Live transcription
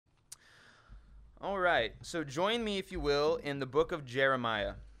All right, so join me, if you will, in the book of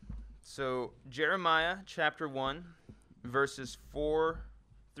Jeremiah. So, Jeremiah chapter 1, verses 4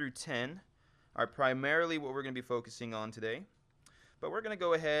 through 10 are primarily what we're going to be focusing on today. But we're going to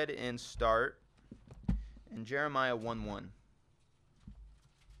go ahead and start in Jeremiah 1:1.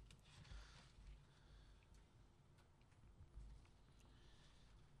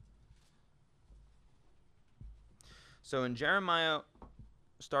 So, in Jeremiah,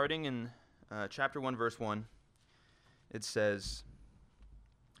 starting in chapter 1, verse 1, it says,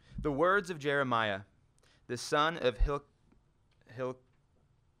 "The words of Jeremiah, the son of Hilkiah,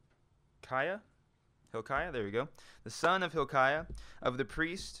 there we go, the son of Hilkiah, of the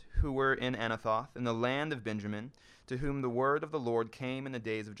priests who were in Anathoth, in the land of Benjamin, to whom the word of the Lord came in the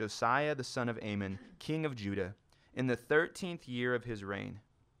days of Josiah the son of Amon, king of Judah, in the 13th year of his reign.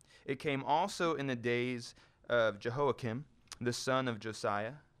 It came also in the days of Jehoiakim, the son of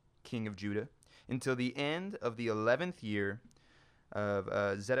Josiah, king of Judah, until the end of the 11th year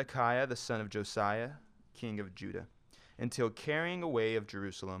of Zedekiah, the son of Josiah, king of Judah, until carrying away of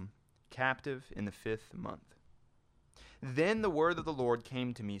Jerusalem, captive in the 5th month. Then the word of the Lord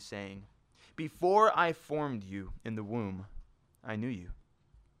came to me, saying, Before I formed you in the womb, I knew you.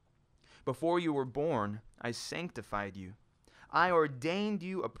 Before you were born, I sanctified you. I ordained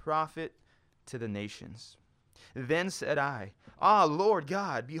you a prophet to the nations. Then said I, Ah, Lord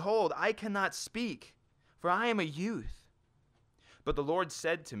God, behold, I cannot speak, for I am a youth. But the Lord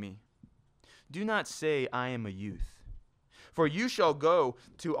said to me, Do not say, I am a youth, for you shall go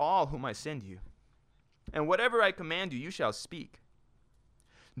to all whom I send you, and whatever I command you, you shall speak.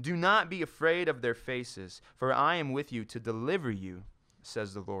 Do not be afraid of their faces, for I am with you to deliver you,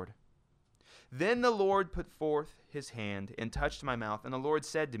 says the Lord. Then the Lord put forth his hand and touched my mouth, and the Lord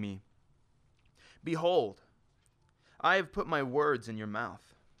said to me, Behold, I have put my words in your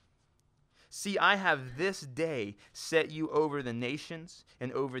mouth. See, I have this day set you over the nations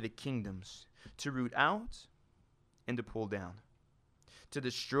and over the kingdoms, to root out and to pull down, to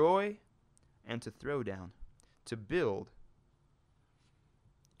destroy and to throw down, to build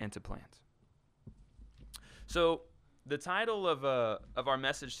and to plant." So the title of our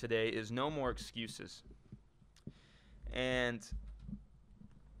message today is No More Excuses. And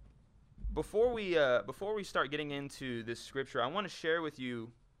before we start getting into this scripture, I want to share with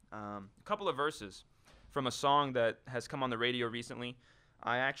you a couple of verses from a song that has come on the radio recently.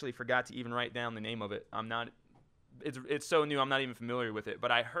 I actually forgot to even write down the name of it. It's so new, I'm not even familiar with it.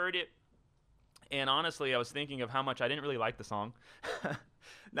 But I heard it, and honestly, I was thinking of how much I didn't really like the song.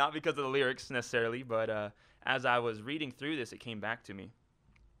 Not because of the lyrics necessarily, but as I was reading through this, it came back to me.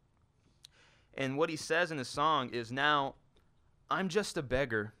 And what he says in the song is, Now, I'm just a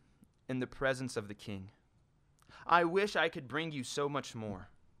beggar in the presence of the King. I wish I could bring you so much more.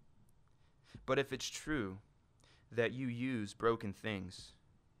 But if it's true that you use broken things,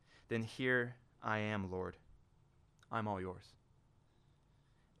 then here I am, Lord. I'm all yours.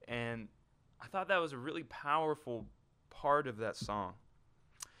 And I thought that was a really powerful part of that song.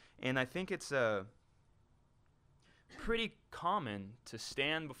 And I think it's pretty common to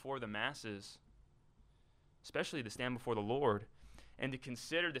stand before the masses, especially to stand before the Lord, and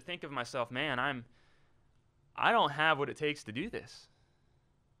to think of myself, man, I don't have what it takes to do this.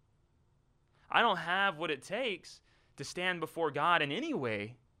 I don't have what it takes to stand before God in any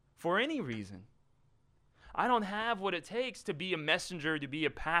way, for any reason. I don't have what it takes to be a messenger, to be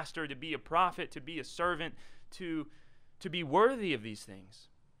a pastor, to be a prophet, to be a servant, to be worthy of these things.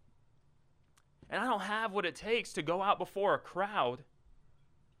 And I don't have what it takes to go out before a crowd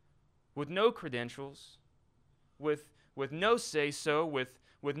with no credentials, with no say-so, with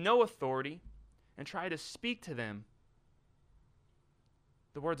no authority, and try to speak to them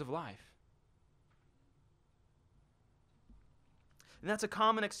the words of life. And that's a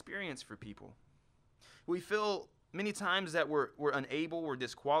common experience for people. We feel many times that we're unable, we're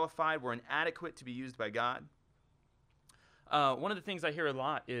disqualified, we're inadequate to be used by God. One of the things I hear a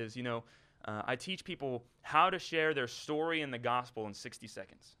lot is, I teach people how to share their story in the gospel in 60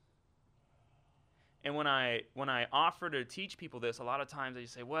 seconds. And when I offer to teach people this, a lot of times they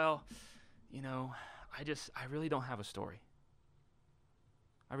say, well, I really don't have a story.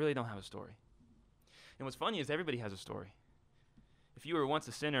 I really don't have a story. And what's funny is everybody has a story. If you were once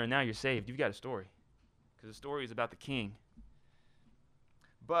a sinner and now you're saved, you've got a story. Because the story is about the King.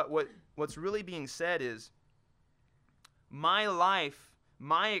 But what's really being said is, my life,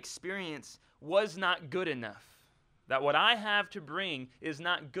 my experience was not good enough. That what I have to bring is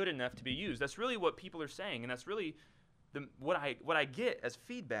not good enough to be used. That's really what people are saying, and that's really what I get as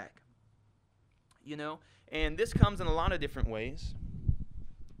feedback. And this comes in a lot of different ways.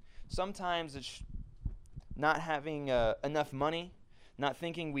 Sometimes not having enough money, not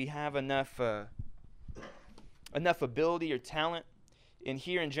thinking we have enough ability or talent. And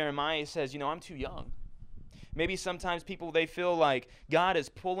here in Jeremiah, he says, I'm too young. Maybe sometimes people, they feel like God is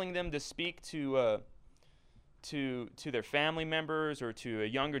pulling them to speak to their family members or to a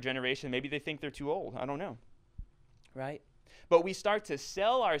younger generation. Maybe they think they're too old. I don't know. Right? But we start to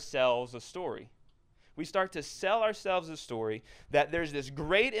sell ourselves a story. We start to sell ourselves a story that there's this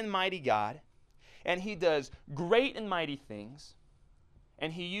great and mighty God, and he does great and mighty things,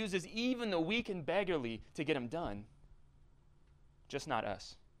 and he uses even the weak and beggarly to get them done. Just not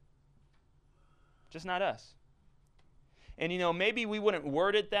us. Just not us. And maybe we wouldn't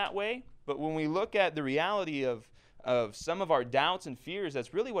word it that way, but when we look at the reality of some of our doubts and fears,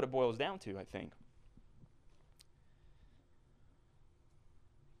 that's really what it boils down to, I think.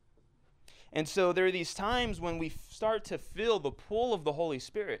 And so there are these times when we start to feel the pull of the Holy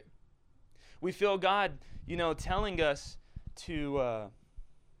Spirit. We feel God, telling us to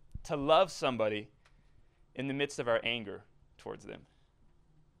love somebody in the midst of our anger towards them.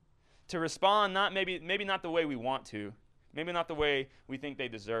 To respond maybe not the way we want to, maybe not the way we think they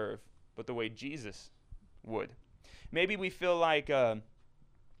deserve, but the way Jesus would. Maybe we feel like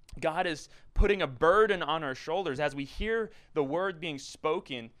God is putting a burden on our shoulders as we hear the word being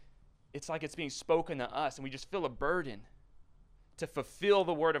spoken. It's like it's being spoken to us, and we just feel a burden to fulfill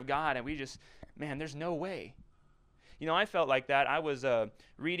the word of God, and we just, there's no way. I felt like that. I was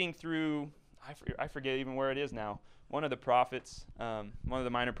reading through, I forget even where it is now, one of the prophets, one of the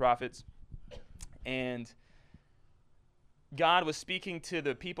minor prophets, and God was speaking to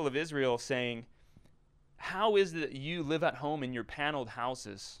the people of Israel saying, how is it that you live at home in your paneled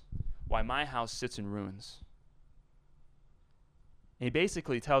houses while my house sits in ruins? And he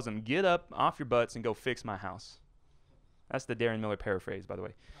basically tells them, get up off your butts and go fix my house. That's the Darren Miller paraphrase, by the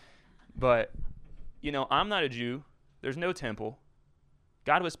way. But, I'm not a Jew. There's no temple.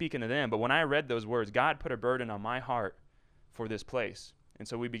 God was speaking to them, but when I read those words, God put a burden on my heart for this place. And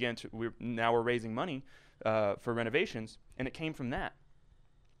so now we're raising money for renovations, and it came from that.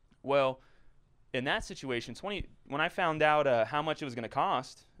 Well, in that situation, when I found out how much it was going to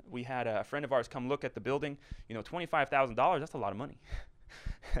cost, we had a friend of ours come look at the building. $25,000, that's a lot of money.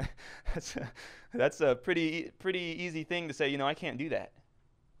 that's a pretty easy thing to say, I can't do that.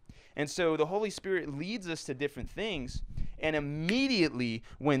 And so the Holy Spirit leads us to different things, and immediately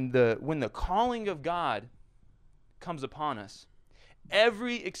when the calling of God comes upon us,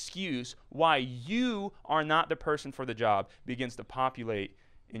 every excuse why you are not the person for the job begins to populate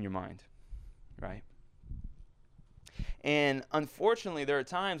in your mind, right? And unfortunately, there are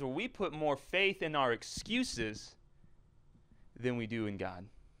times where we put more faith in our excuses than we do in God.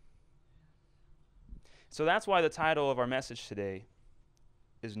 So that's why the title of our message today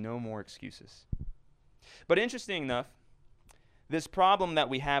is No More Excuses. But interesting enough, this problem that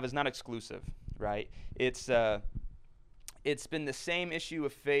we have is not exclusive, right? It's been the same issue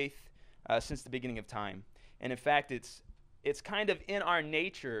of faith since the beginning of time. And in fact, it's kind of in our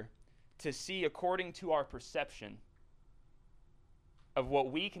nature to see according to our perception of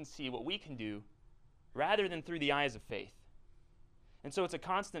what we can see, what we can do, rather than through the eyes of faith. And so it's a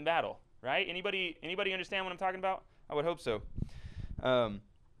constant battle, right? Anybody understand what I'm talking about? I would hope so.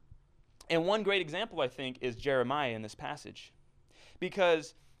 And one great example, I think, is Jeremiah in this passage.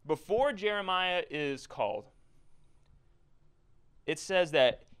 Because before Jeremiah is called, it says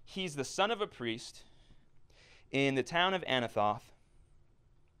that he's the son of a priest in the town of Anathoth.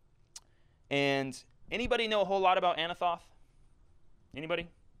 And anybody know a whole lot about Anathoth? Anybody?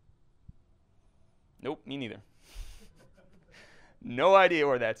 Nope, me neither. No idea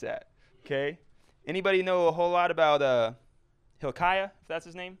where that's at, okay? Anybody know a whole lot about Hilkiah, if that's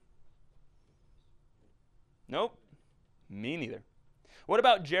his name? Nope, me neither. What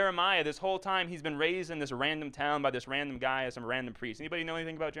about Jeremiah? This whole time he's been raised in this random town by this random guy, some random priest. Anybody know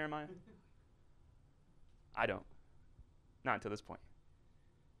anything about Jeremiah? I don't. Not until this point.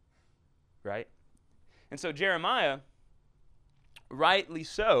 Right? And so Jeremiah, rightly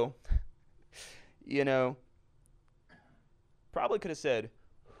so, probably could have said,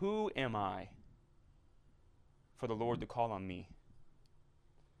 who am I for the Lord to call on me?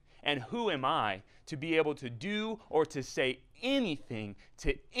 And who am I to be able to do or to say anything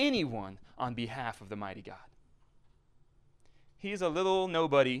to anyone on behalf of the mighty God? He's a little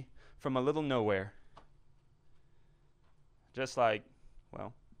nobody from a little nowhere. Just like,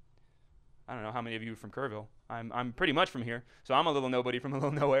 well, I don't know how many of you are from Kerrville. I'm pretty much from here, so I'm a little nobody from a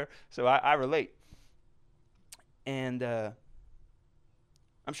little nowhere, so I relate. And I'm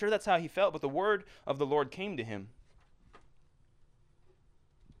sure that's how he felt, but the word of the Lord came to him.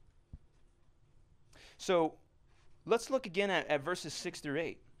 So let's look again at verses 6 through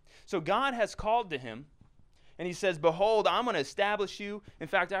 8. So God has called to him, and he says, behold, I'm going to establish you. In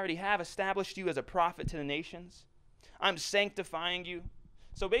fact, I already have established you as a prophet to the nations. I'm sanctifying you.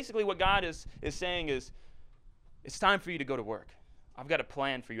 So basically what God is saying is, it's time for you to go to work. I've got a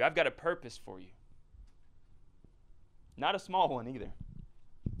plan for you. I've got a purpose for you. Not a small one either.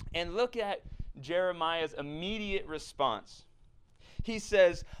 And look at Jeremiah's immediate response. He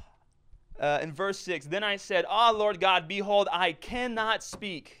says in verse 6, then I said, Ah, Lord God, behold, I cannot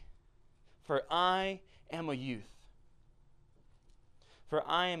speak, for I am a youth. For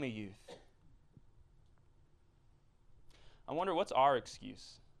I am a youth. I wonder, what's our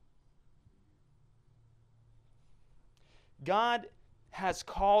excuse? God has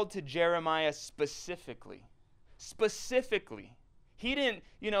called to Jeremiah specifically. Specifically. He didn't,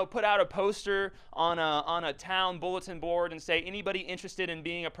 put out a poster on a town bulletin board and say, anybody interested in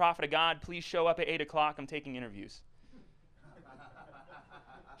being a prophet of God, please show up at 8 o'clock. I'm taking interviews.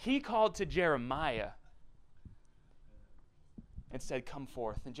 He called to Jeremiah and said, come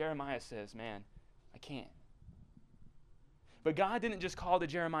forth. And Jeremiah says, man, I can't. But God didn't just call to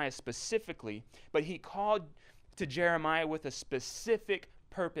Jeremiah specifically, but he called to Jeremiah with a specific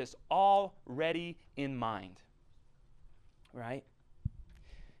purpose already in mind. Right?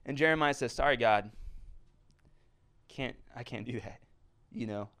 And Jeremiah says, sorry, God, I can't do that.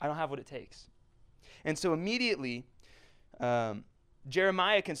 I don't have what it takes. And so immediately,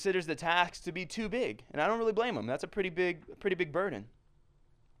 Jeremiah considers the task to be too big. And I don't really blame him. That's a pretty big burden.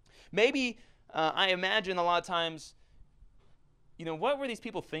 Maybe, I imagine a lot of times, what were these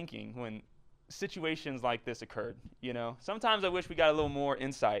people thinking when situations like this occurred? Sometimes I wish we got a little more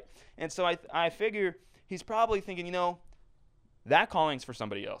insight. And so I figure he's probably thinking, that calling's for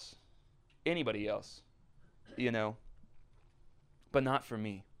somebody else, anybody else, but not for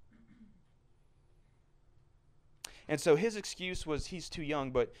me. And so his excuse was he's too young,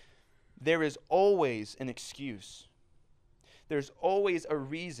 but there is always an excuse. There's always a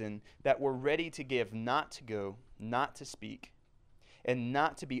reason that we're ready to give, not to go, not to speak, and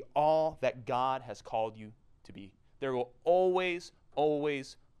not to be all that God has called you to be. There will always,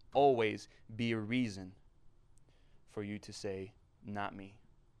 always, always be a reason for you to say, not me,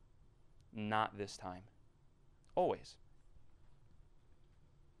 not this time. Always.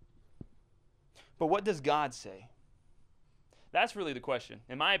 But what does God say? That's really the question.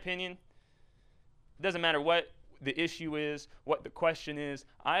 In my opinion, it doesn't matter what the issue is, what the question is.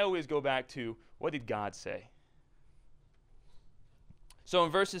 I always go back to, what did God say? So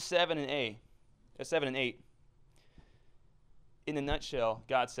in verses 7 and 8, in a nutshell,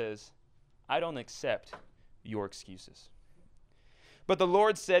 God says, I don't accept your excuses. But the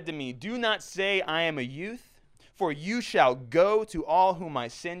Lord said to me, do not say I am a youth, for you shall go to all whom I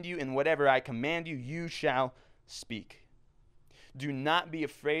send you, and whatever I command you, you shall speak. Do not be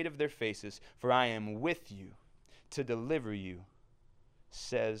afraid of their faces, for I am with you to deliver you,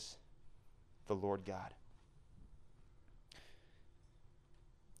 says the Lord God.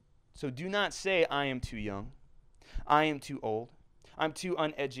 So do not say I am too young, I am too old, I'm too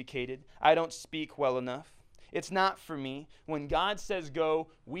uneducated, I don't speak well enough. It's not for me. When God says go,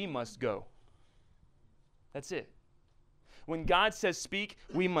 we must go. That's it. When God says speak,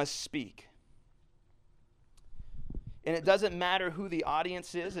 we must speak. And it doesn't matter who the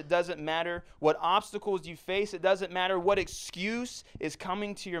audience is. It doesn't matter what obstacles you face. It doesn't matter what excuse is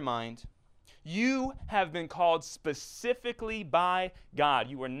coming to your mind. You have been called specifically by God.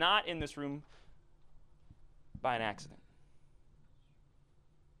 You were not in this room by an accident.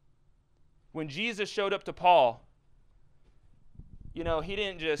 When Jesus showed up to Paul, he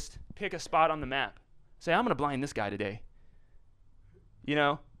didn't just pick a spot on the map. Say, I'm going to blind this guy today.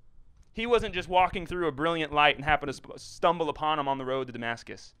 He wasn't just walking through a brilliant light and happened to stumble upon him on the road to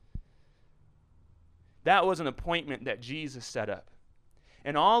Damascus. That was an appointment that Jesus set up.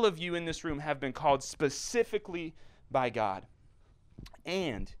 And all of you in this room have been called specifically by God.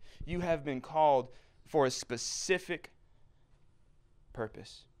 And you have been called for a specific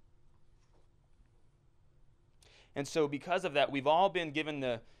purpose. And so because of that, we've all been given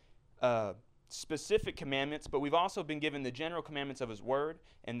the specific commandments, but we've also been given the general commandments of his word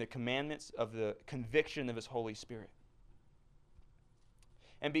and the commandments of the conviction of his Holy Spirit.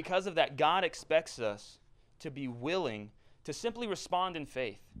 And because of that, God expects us to be willing to simply respond in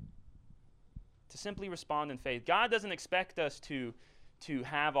faith. To simply respond in faith. God doesn't expect us to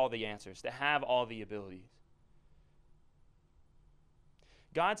have all the answers, to have all the abilities.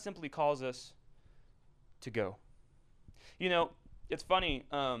 God simply calls us to go. It's funny.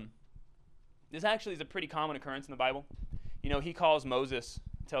 This actually is a pretty common occurrence in the Bible. He tells Moses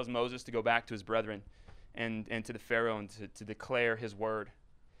to go back to his brethren. and to the Pharaoh and to declare his word.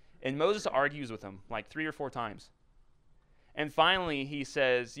 And Moses argues with him like 3 or 4 times. And finally he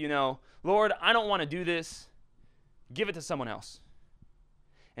says, Lord, I don't want to do this. Give it to someone else.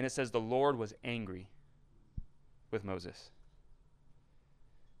 And it says the Lord was angry with Moses.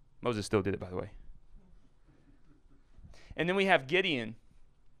 Moses still did it, by the way. And then we have Gideon.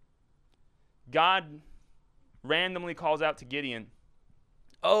 God randomly calls out to Gideon,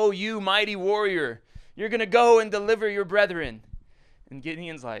 "Oh, you mighty warrior, you're going to go and deliver your brethren." And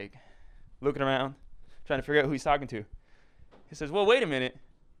Gideon's like looking around, trying to figure out who he's talking to. He says, "Well, wait a minute.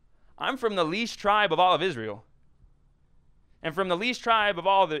 I'm from the least tribe of all of Israel. And from the least tribe of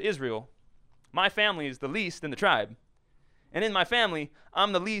all of Israel, my family is the least in the tribe. And in my family,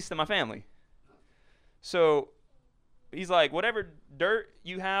 I'm the least in my family." So he's like, whatever dirt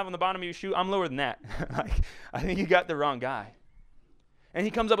you have on the bottom of your shoe, I'm lower than that. I think you got the wrong guy. And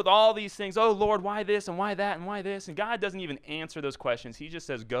he comes up with all these things. "Oh, Lord, why this and why that and why this?" And God doesn't even answer those questions. He just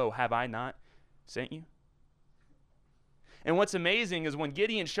says, "Go, have I not sent you?" And what's amazing is when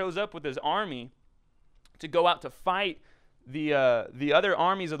Gideon shows up with his army to go out to fight the other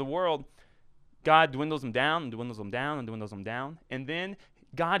armies of the world, God dwindles them down and dwindles them down and dwindles them down. And then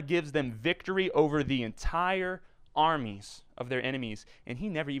God gives them victory over the entire armies of their enemies. And he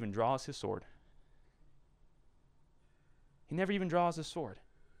never even draws his sword. He never even draws his sword.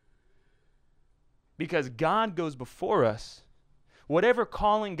 Because God goes before us. Whatever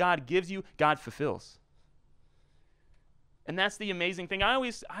calling God gives you, God fulfills. And that's the amazing thing. I'm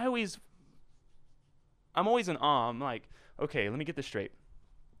always in awe. I'm like, okay, let me get this straight.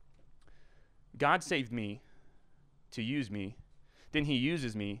 God saved me to use me. Then he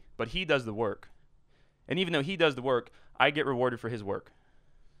uses me, but he does the work. And even though he does the work, I get rewarded for his work.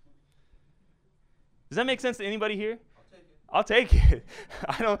 Does that make sense to anybody here? I'll take it.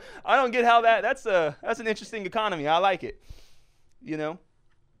 I don't get how that's an interesting economy. I like it.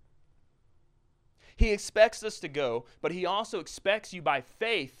 He expects us to go, but he also expects you by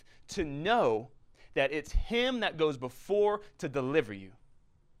faith to know that it's him that goes before to deliver you.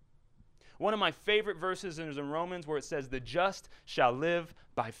 One of my favorite verses is in Romans where it says, "The just shall live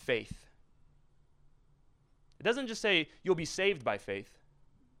by faith." It doesn't just say you'll be saved by faith.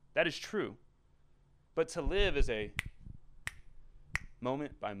 That is true. But to live is a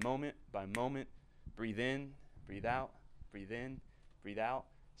moment by moment by moment, breathe in, breathe out, breathe in, breathe out,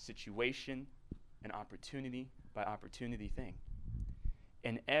 situation and opportunity by opportunity thing.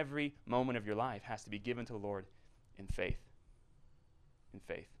 And every moment of your life has to be given to the Lord in faith. In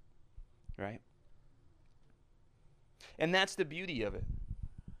faith. Right? And that's the beauty of it.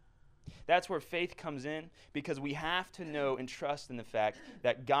 That's where faith comes in, because we have to know and trust in the fact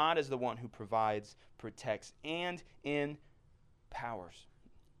that God is the one who provides, protects, and empowers.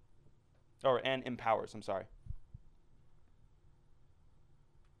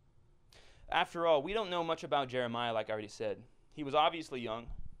 After all, we don't know much about Jeremiah, like I already said. He was obviously young.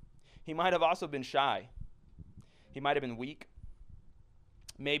 He might have also been shy. He might have been weak.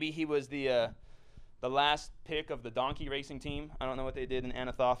 Maybe he was the last pick of the donkey racing team. I don't know what they did in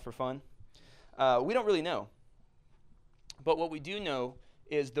Anathoth for fun. We don't really know. But what we do know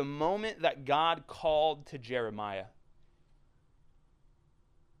is the moment that God called to Jeremiah,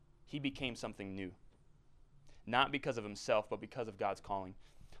 he became something new. Not because of himself, but because of God's calling.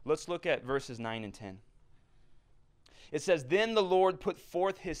 Let's look at verses 9 and 10. It says, "Then the Lord put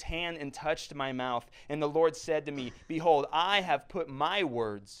forth his hand and touched my mouth. And the Lord said to me, Behold, I have put my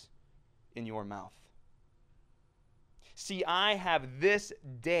words in your mouth. See, I have this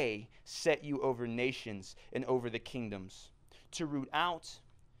day set you over nations and over the kingdoms, to root out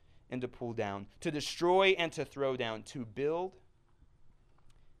and to pull down, to destroy and to throw down, to build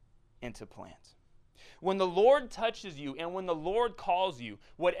and to plant." When the Lord touches you and when the Lord calls you,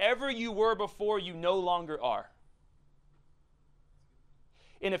 whatever you were before, you no longer are.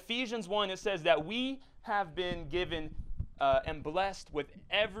 In Ephesians 1, it says that we have been given and blessed with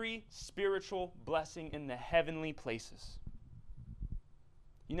every spiritual blessing in the heavenly places.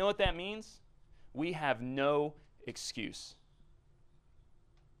 You know what that means? We have no excuse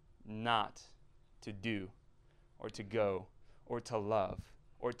not to do or to go or to love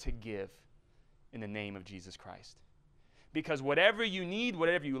or to give in the name of Jesus Christ. Because whatever you need,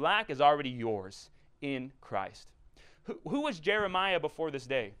 whatever you lack is already yours in Christ. Who was Jeremiah before this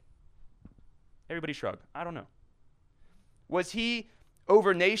day? Everybody shrug. I don't know. Was he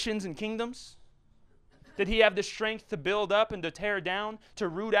over nations and kingdoms? Did he have the strength to build up and to tear down, to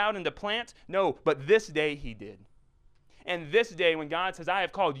root out and to plant? No, but this day he did. And this day when God says, "I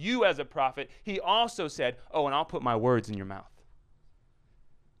have called you as a prophet," he also said, "Oh, and I'll put my words in your mouth.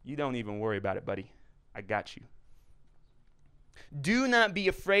 You don't even worry about it, buddy. I got you. Do not be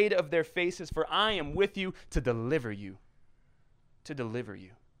afraid of their faces, for I am with you to deliver you. To deliver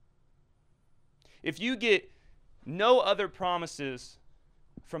you. If you get no other promises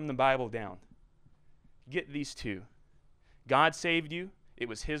from the Bible down, get these two. God saved you. It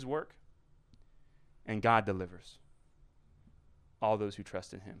was his work. And God delivers all those who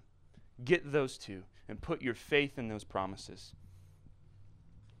trust in him. Get those two and put your faith in those promises.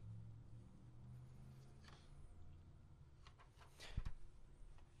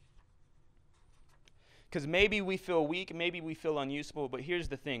 Because maybe we feel weak, maybe we feel unuseful, but here's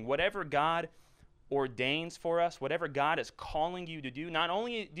the thing. Whatever God ordains for us, whatever God is calling you to do, not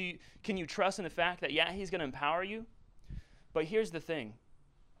only can you trust in the fact that, yeah, he's going to empower you, but here's the thing.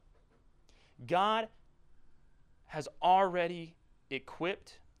 God has already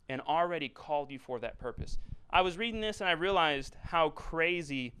equipped and already called you for that purpose. I was reading this and I realized how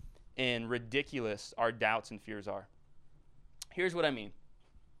crazy and ridiculous our doubts and fears are. Here's what I mean.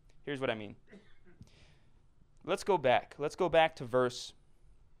 Let's go back. Let's go back to verse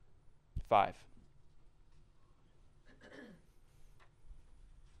 5.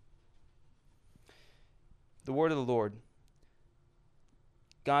 The word of the Lord.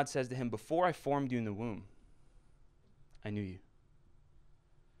 God says to him, before I formed you in the womb, I knew you.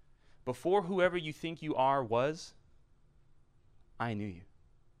 Before whoever you think you are was, I knew you.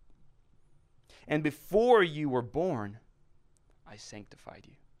 And before you were born, I sanctified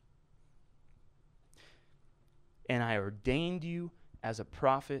you. And I ordained you as a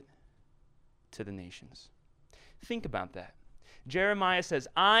prophet to the nations. Think about that. Jeremiah says,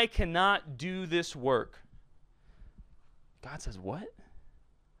 I cannot do this work. God says, what?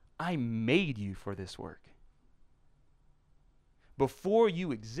 I made you for this work. Before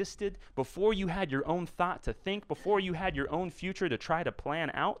you existed, before you had your own thought to think, before you had your own future to try to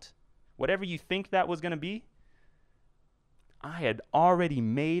plan out, whatever you think that was going to be, I had already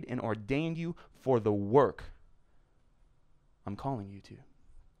made and ordained you for the work I'm calling you to.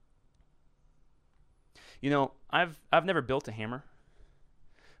 You know, I've never built a hammer,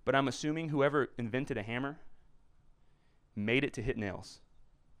 but I'm assuming whoever invented a hammer made it to hit nails.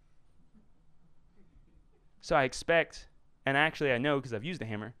 So I expect, and actually I know because I've used a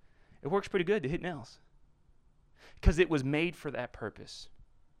hammer, it works pretty good to hit nails. Because it was made for that purpose.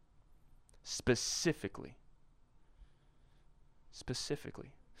 Specifically.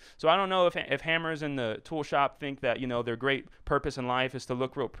 So I don't know if hammers in the tool shop think that, you know, their great purpose in life is to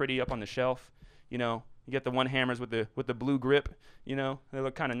look real pretty up on the shelf. You know, you get the one hammers with the blue grip, you know, they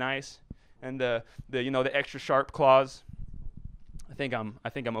look kind of nice. And the extra sharp claws. I think I'm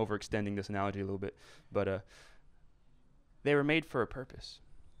overextending this analogy a little bit, but they were made for a purpose.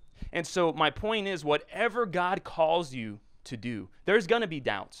 And so my point is, whatever God calls you to do, there's going to be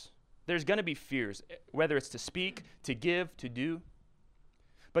doubts. There's going to be fears, whether it's to speak, to give, to do.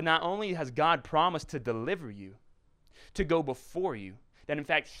 But not only has God promised to deliver you, to go before you, that in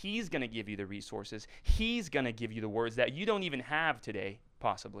fact he's going to give you the resources, he's going to give you the words that you don't even have today,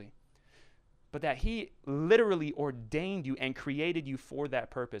 possibly, but that he literally ordained you and created you for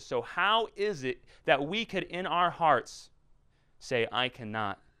that purpose. So how is it that we could in our hearts say, I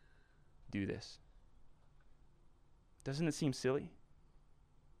cannot do this? Doesn't it seem silly?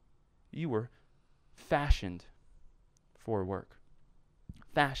 You were fashioned for work.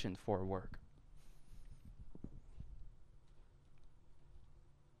 Fashioned for work.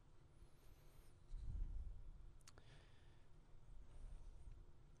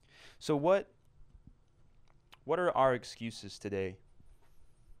 So what are our excuses today?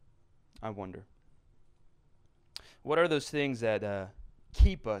 I wonder. What are those things that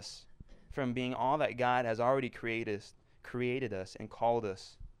keep us from being all that God has already created us and called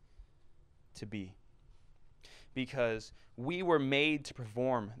us to be? Because we were made to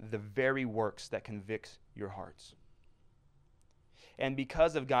perform the very works that convict your hearts. And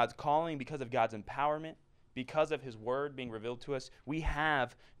because of God's calling, because of God's empowerment, because of his word being revealed to us, we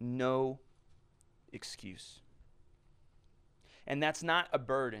have no excuse. And that's not a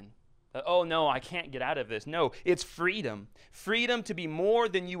burden. Oh no, I can't get out of this. No, it's freedom. Freedom to be more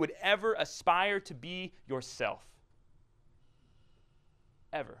than you would ever aspire to be yourself.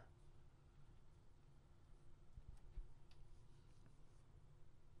 Ever.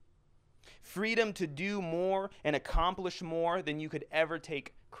 Freedom to do more and accomplish more than you could ever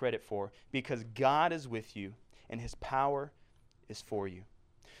take credit for, because God is with you and his power is for you.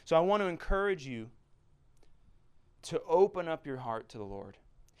 So I want to encourage you to open up your heart to the Lord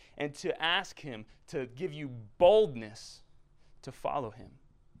and to ask him to give you boldness to follow him,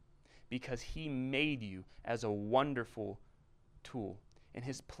 because he made you as a wonderful tool in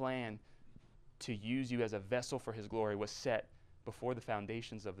his plan to use you as a vessel for his glory was set before the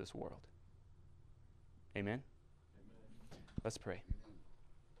foundations of this world. Amen? Let's pray.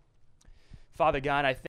 Father God, I thank